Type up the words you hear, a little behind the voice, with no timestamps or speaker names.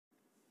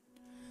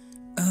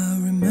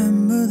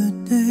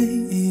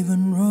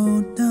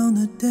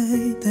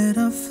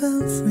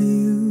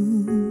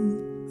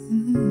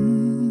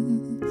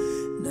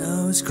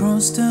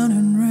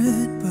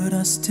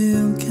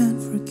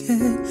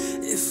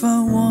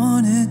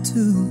wanted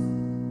to.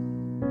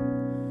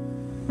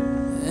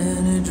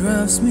 And it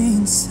drives me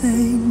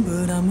insane,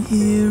 but I'm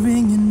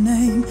hearing your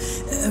name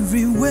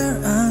everywhere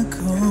I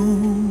go.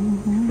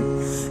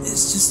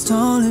 It's just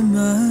all in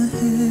my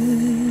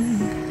head.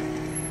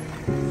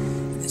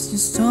 It's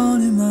just all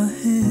in my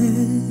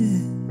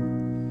head.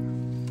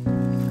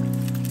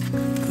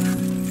 But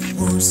you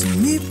won't see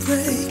me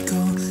pray,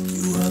 call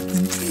you up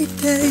in 3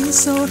 days,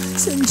 or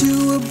send you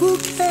a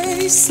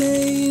bouquet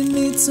saying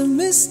it's a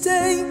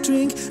mistake.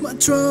 Drink my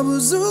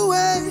troubles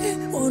away,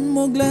 one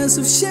more glass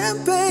of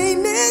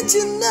champagne. And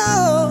you know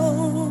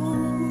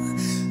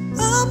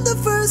I'm the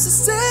first to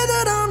say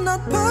that I'm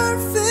not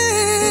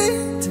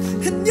perfect,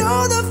 and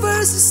you're the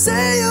first to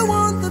say I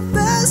want the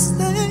best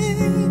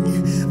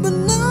thing. But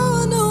now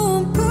I know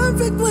I'm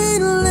perfect, way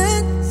to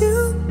let you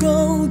go.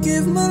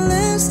 Give my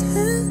last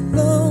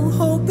hello,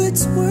 hope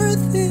it's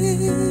worth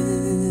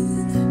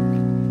it.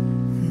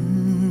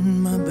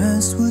 My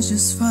best was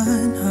just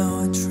fine, how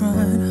I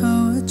tried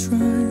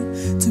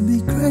to be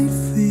great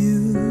for you.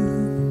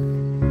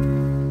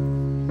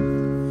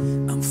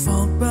 I'm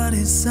fault by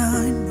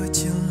design, but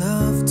you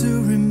love to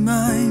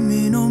remind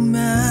me no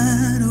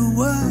matter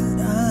what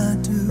I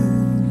do.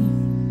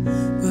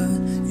 But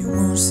you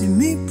won't see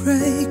me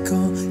pray,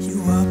 call you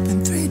up in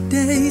 3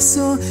 days,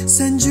 or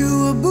send you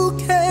a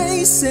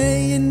bouquet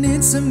saying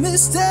it's a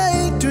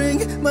mistake. Drink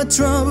my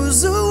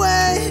troubles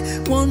away,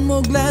 one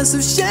more glass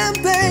of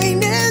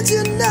champagne. And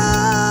you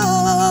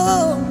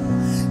know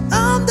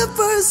I'm the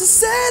first to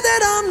say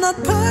that I'm not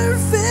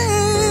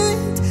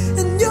perfect,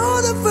 and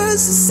you're the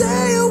first to say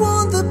you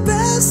want the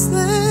best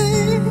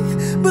thing.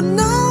 But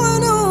now I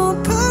know I'm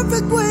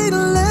perfect, way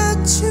to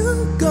let you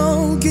go.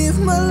 Give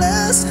my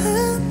last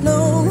hello,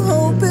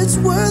 hope it's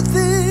worth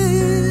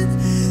it.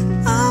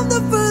 I'm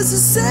the first to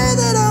say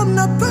that I'm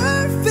not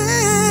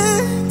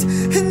perfect,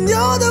 and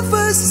you're the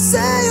first to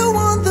say you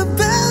want the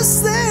best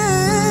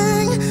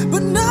thing.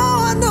 But now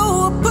I know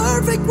a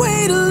perfect way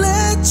to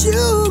let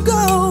you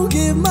go.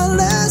 Give my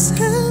last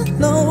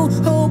hello,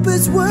 hope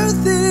it's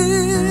worth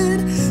it.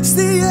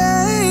 Stay.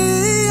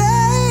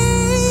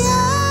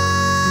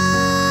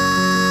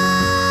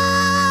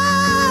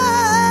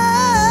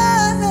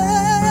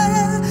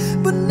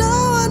 But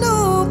now I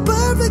know a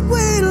perfect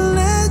way to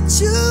let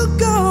you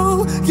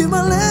go. Give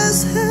my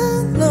last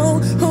hello,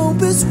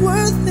 hope it's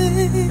worth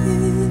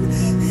it.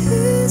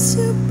 It's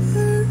your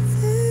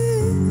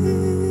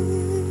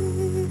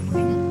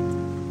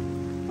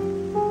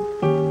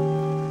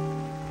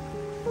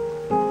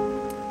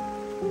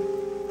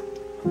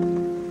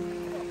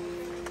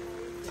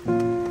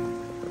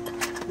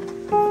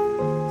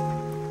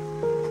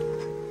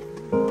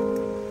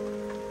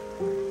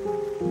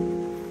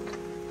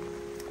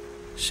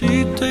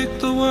She'd take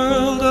the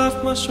world off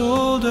my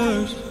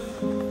shoulders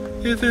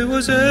if it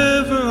was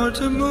ever hard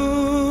to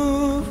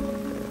move.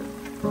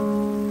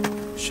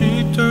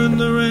 She'd turn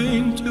the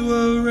rain to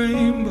a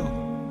rainbow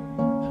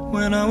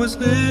when I was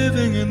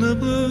living in the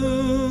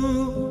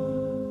blue.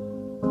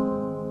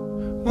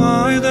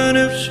 Why then,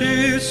 if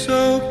she's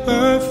so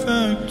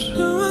perfect,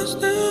 do I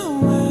still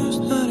wish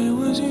that it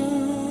was you?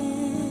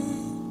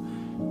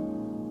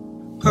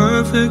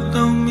 Perfect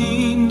don't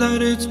mean that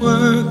it's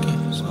working,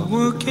 so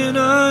what can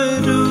I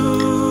do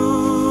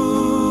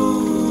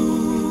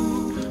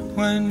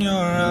when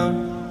you're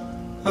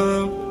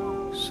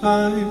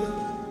outside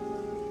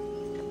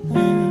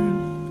in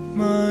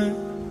my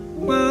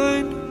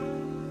mind?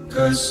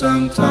 'Cause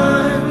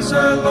sometimes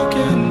I look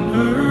in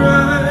her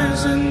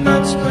eyes, and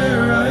that's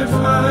where I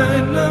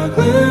find a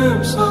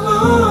glimpse of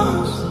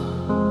us.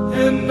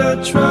 And I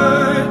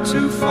try to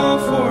fall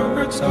for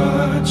her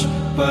touch,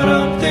 but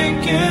I'm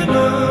thinking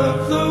of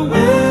the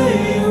way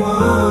you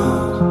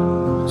was.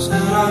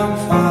 Said I'm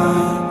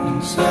fine,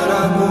 and said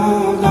I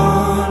moved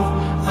on.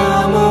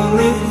 I'm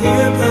only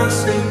here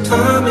passing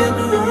time in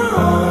her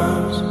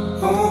arms,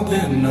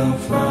 hoping I'll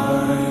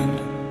find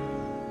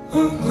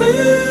a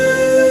glimpse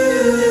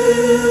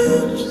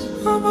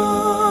of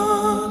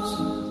us.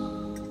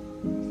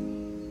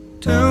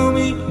 Tell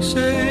me,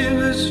 save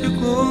us your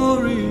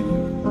glory.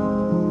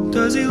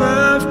 Does he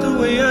laugh the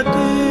way I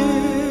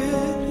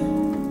did?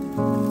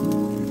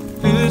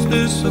 Is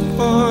this a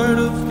part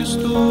of your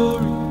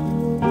story,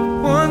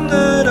 one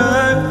that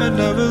I had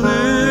never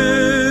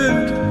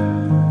lived?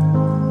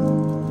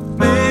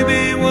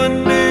 Maybe one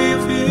day you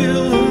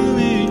feel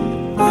lonely,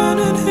 and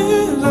in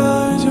his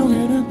eyes you'll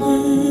get a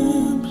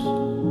glimpse.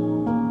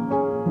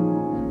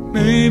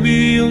 Maybe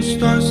you'll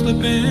start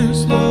slipping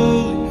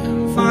slowly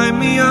and find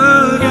me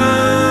again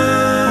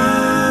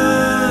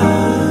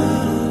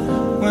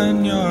when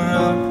you're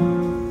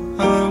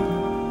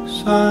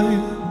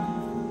outside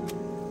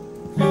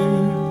in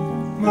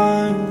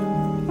my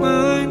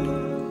mind.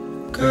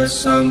 'Cause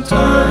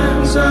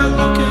sometimes I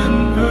look in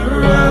her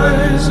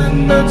eyes, and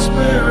that's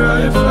where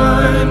I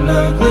find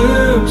a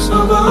glimpse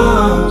of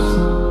us.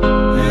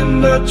 And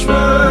I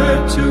try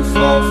to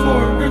fall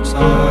for her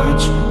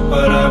touch,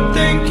 but I'm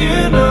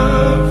thinking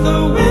of the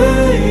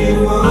way you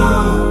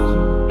was.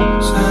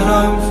 Said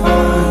I'm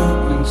fine,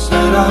 and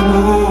said I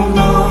moved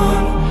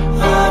on.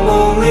 I'm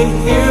only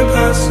here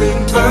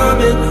passing time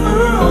in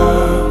her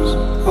arms,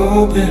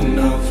 hoping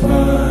I'll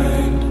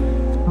find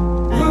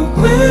a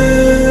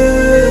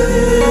glimpse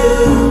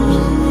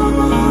of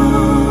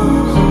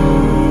us.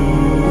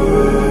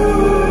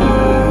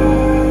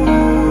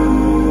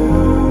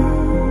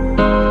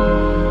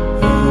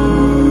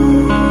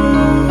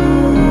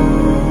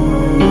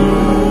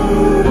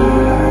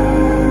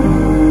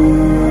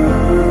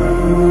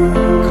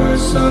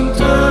 'Cause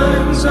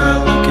sometimes I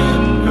look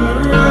in her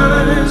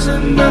eyes,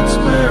 and that's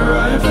where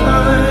I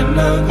find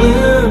a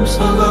glimpse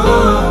of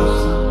us.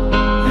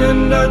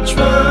 And I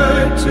try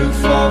to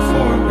fall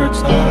for her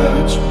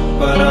touch,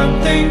 but I'm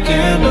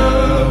thinking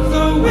of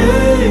the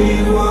way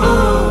you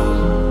are.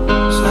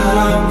 Said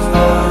I'm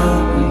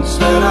fine, and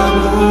said I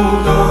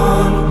moved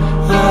on.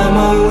 I'm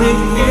only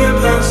here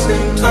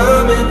passing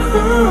time in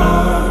her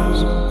arms,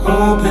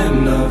 hoping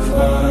I'll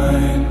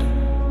find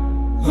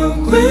a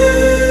glimpse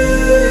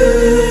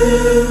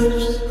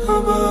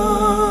of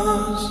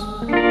us.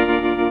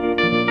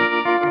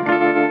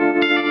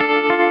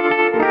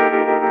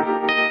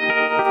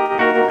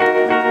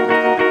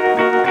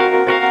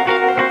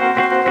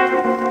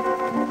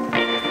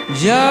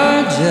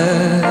 Georgia,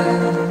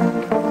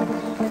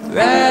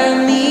 wrap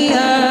me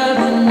up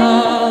in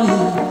all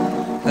you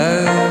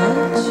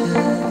hurt you.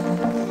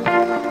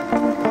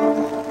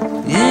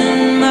 In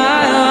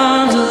my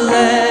arms,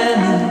 let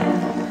me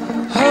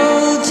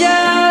hold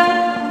you.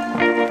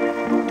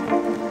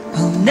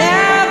 I'll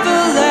never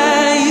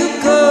let you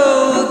go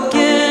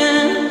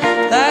again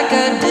like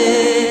I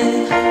did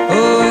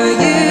or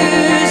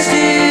used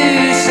to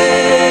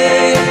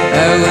say.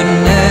 I would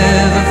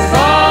never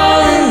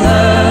fall in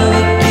love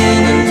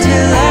again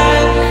until I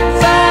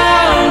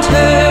found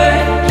her.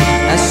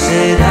 I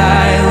said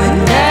I would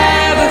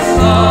never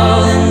fall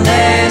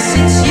unless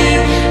it's you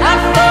I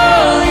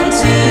fall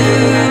into.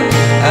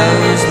 I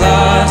was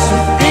lost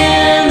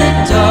within the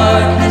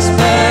darkness,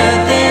 but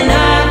then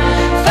I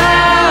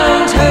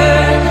found her.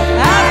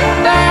 I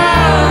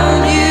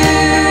found you.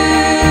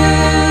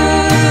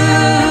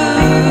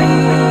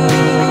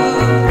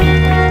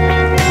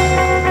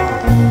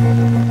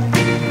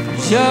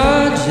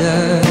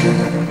 Georgia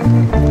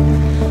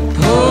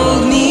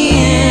pulled me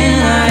in,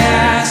 I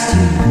asked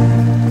to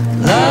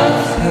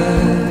love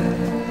her.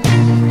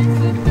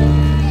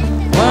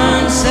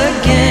 Once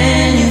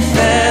again you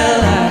fell,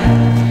 I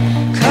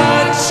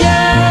caught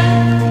ya.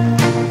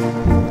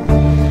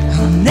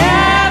 I'll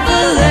never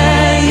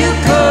let you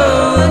go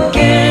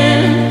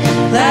again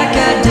like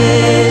I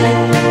did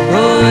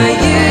or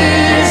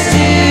used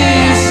to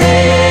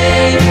say.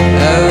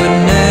 I would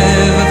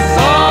never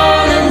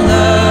fall in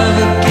love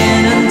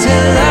again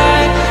until I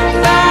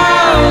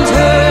found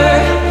her.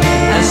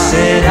 I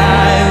said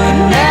I would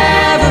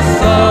never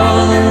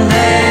fall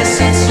unless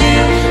it's you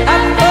I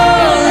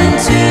fall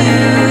into.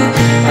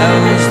 I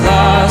was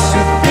lost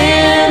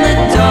within the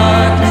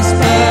darkness,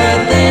 but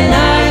then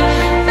I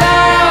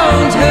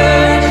found her.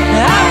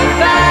 I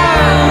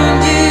found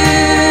you.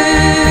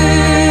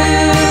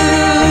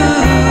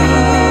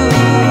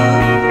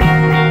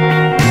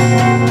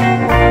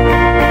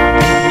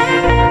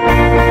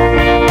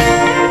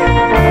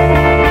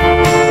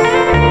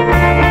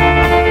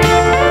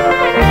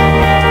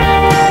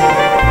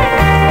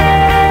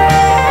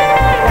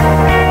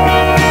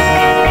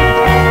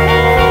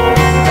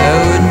 I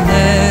would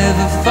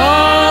never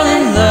fall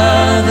in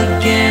love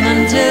again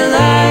until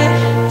I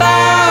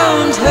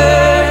found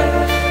her.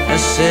 I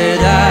said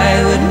I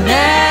would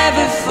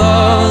never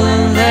fall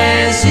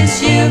unless it's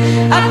you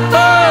I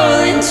fall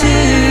into.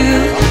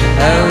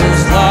 I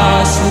was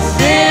lost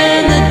within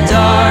the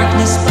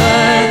darkness,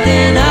 but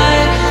then I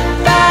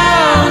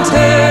found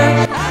her.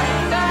 I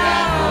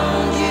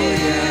found you.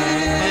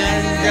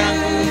 Panjang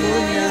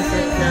umurnya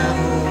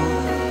setamu,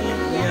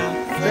 hidupnya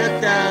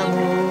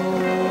setamu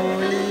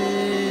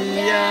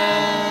mulia.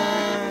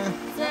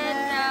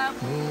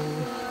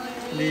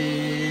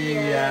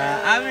 Mulia.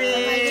 Amin.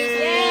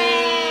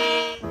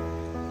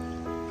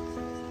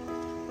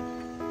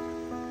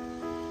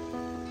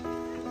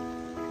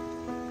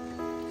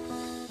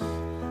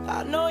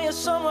 I know you're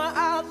somewhere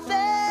out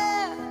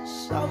there,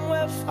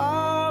 somewhere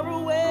far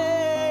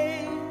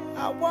away.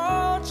 I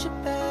want you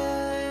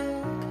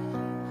back.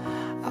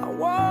 I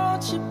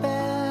want you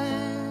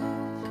back.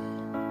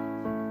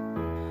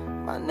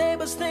 My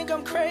neighbors think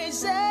I'm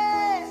crazy,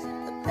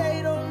 but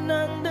they don't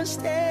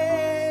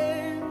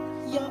understand.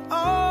 You're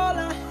all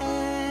I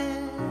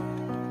had.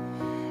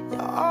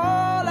 You're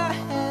all I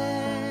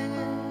had.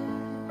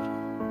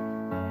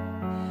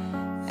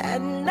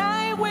 At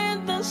night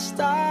when the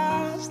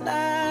stars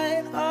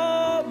light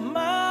up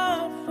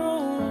my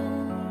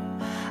room,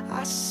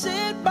 I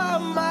sit by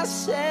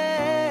myself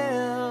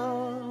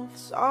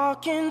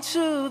talking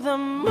to the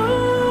moon,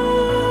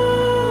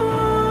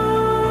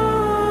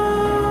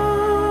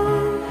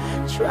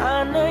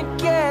 trying to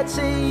get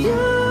to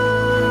you.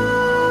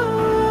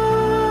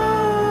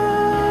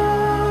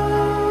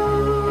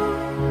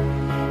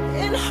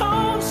 In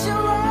hopes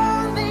you're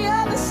on the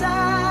other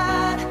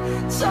side,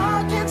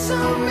 talking to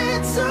me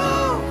too.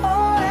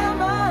 Or am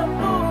I a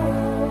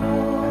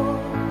fool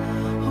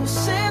who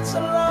sits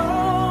alone?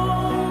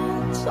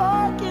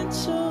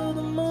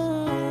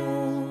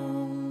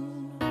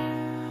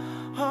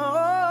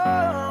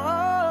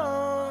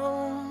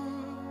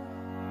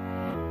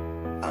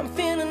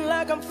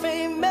 I'm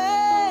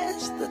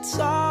famous, the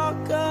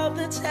talk of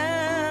the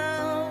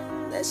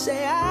town. They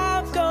say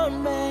I've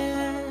gone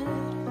mad,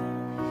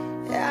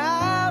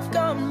 yeah, I've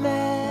gone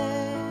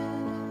mad.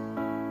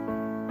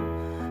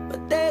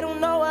 But they don't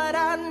know what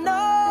I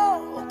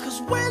know,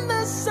 'cause when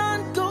the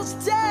sun goes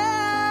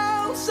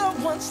down,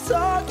 someone's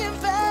talking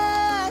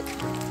back.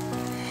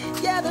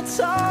 Yeah, they're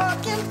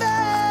talking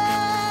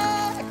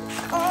back.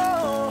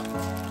 Oh,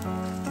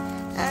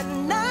 at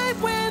night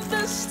when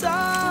the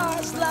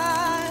stars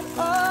light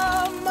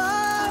up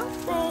my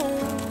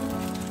room,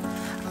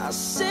 I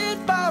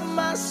sit by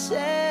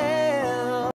myself